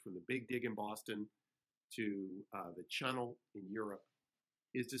projects, from the Big Dig in Boston to the Channel in Europe,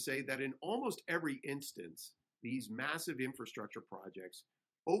 is to say that in almost every instance, these massive infrastructure projects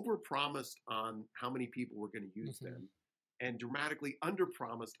overpromised on how many people were going to use them and dramatically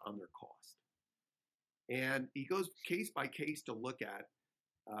underpromised on their cost. And he goes case by case to look at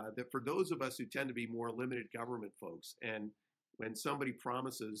that for those of us who tend to be more limited government folks, and when somebody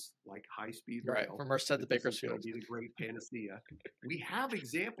promises like high-speed rail, from Merced to Bakersfield, be the great panacea, we have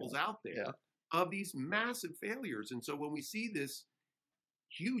examples out there of these massive failures. And so when we see this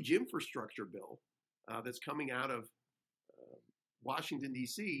huge infrastructure bill that's coming out of Washington,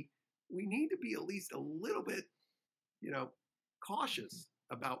 D.C., we need to be at least a little bit, cautious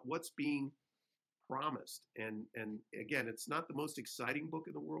about what's being promised. And again, it's not the most exciting book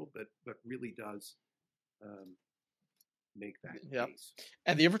in the world, but really does make that case.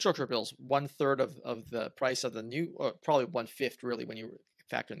 And the infrastructure bill's 1/3 of the price of the new, or probably 1/5 really when you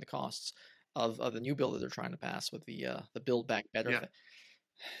factor in the costs of the new bill that they're trying to pass with the Build Back Better. Yeah.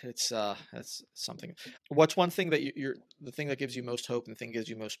 It's something. What's one thing that you're the thing that gives you most hope and the thing that gives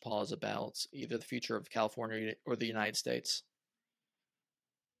you most pause about either the future of California or the United States?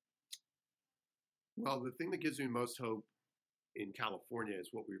 Well, the thing that gives me most hope in California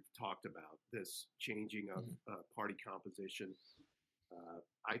is what we've talked about, this changing of party composition.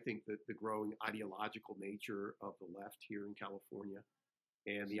 I think that the growing ideological nature of the left here in California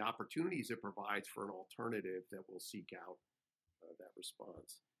and the opportunities it provides for an alternative that will seek out that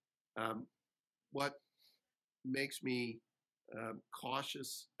response. What makes me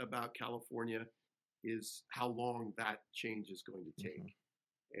cautious about California is how long that change is going to take.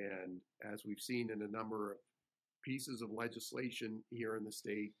 And as we've seen in a number of pieces of legislation here in the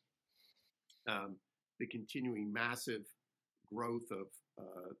state, the continuing massive growth of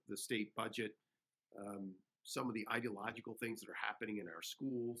the state budget, some of the ideological things that are happening in our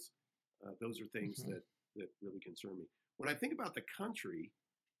schools, those are things that really concern me. When I think about the country,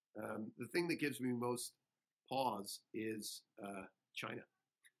 the thing that gives me most pause is China.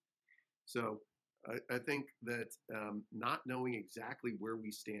 So I think that not knowing exactly where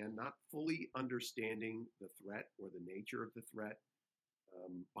we stand, not fully understanding the threat or the nature of the threat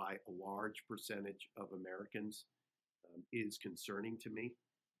by a large percentage of Americans is concerning to me.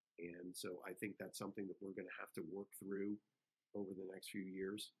 And so I think that's something that we're going to have to work through over the next few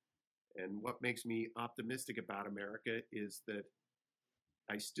years. And what makes me optimistic about America is that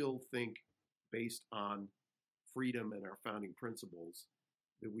I still think, based on freedom and our founding principles,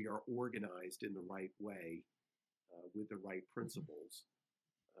 that we are organized in the right way with the right principles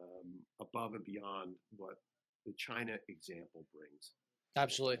above and beyond what the China example brings.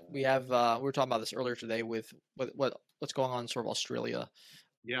 Absolutely. We have we were talking about this earlier today with what's going on in sort of Australia.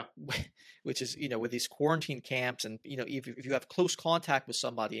 Yeah. Which is, with these quarantine camps, and if you have close contact with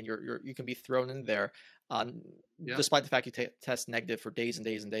somebody and you can be thrown in there, despite the fact you test negative for days and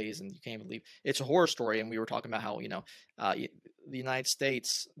days and days, and you can't even leave. It's a horror story. And we were talking about how the United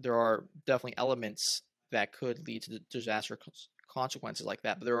States, there are definitely elements that could lead to disaster consequences like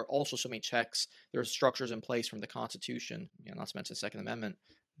that. But there are also so many checks. There are structures in place from the Constitution, not to mention the Second Amendment,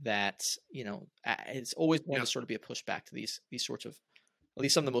 that it's always going to sort of be a pushback to these sorts of, at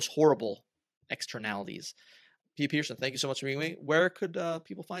least some of the most horrible externalities. Pete Pearson, thank you so much for being with me. Where could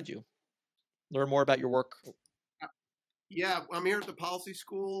people find you? Learn more about your work? Yeah, I'm here at the Policy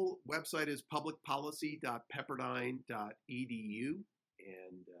School. Website is publicpolicy.pepperdine.edu.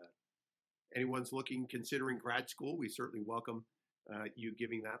 And anyone's considering grad school, we certainly welcome you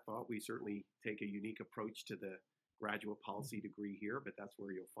giving that thought. We certainly take a unique approach to the graduate policy degree here, but that's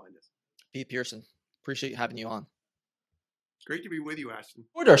where you'll find us. Pete Pearson, appreciate having you on. Great to be with you, Ashton.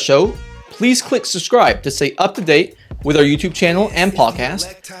 For our show, please click subscribe to stay up to date with our YouTube channel and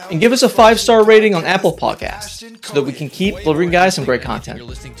podcast, and give us a 5-star rating on Apple Podcasts so that we can keep delivering guys some great content.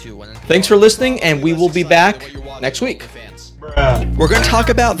 Thanks for listening, and we will be back next week. We're going to talk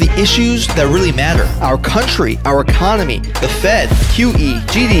about the issues that really matter. Our country, our economy, the Fed, QE,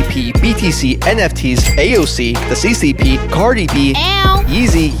 GDP, BTC, NFTs, AOC, the CCP, Cardi B,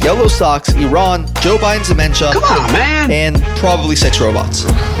 Yeezy, Yellow Socks, Iran, Joe Biden's dementia, come on, man, and probably sex robots.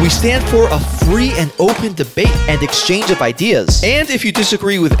 We stand for a free and open debate and exchange of ideas. And if you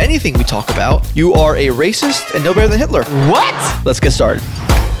disagree with anything we talk about, you are a racist and no better than Hitler. What? Let's get started.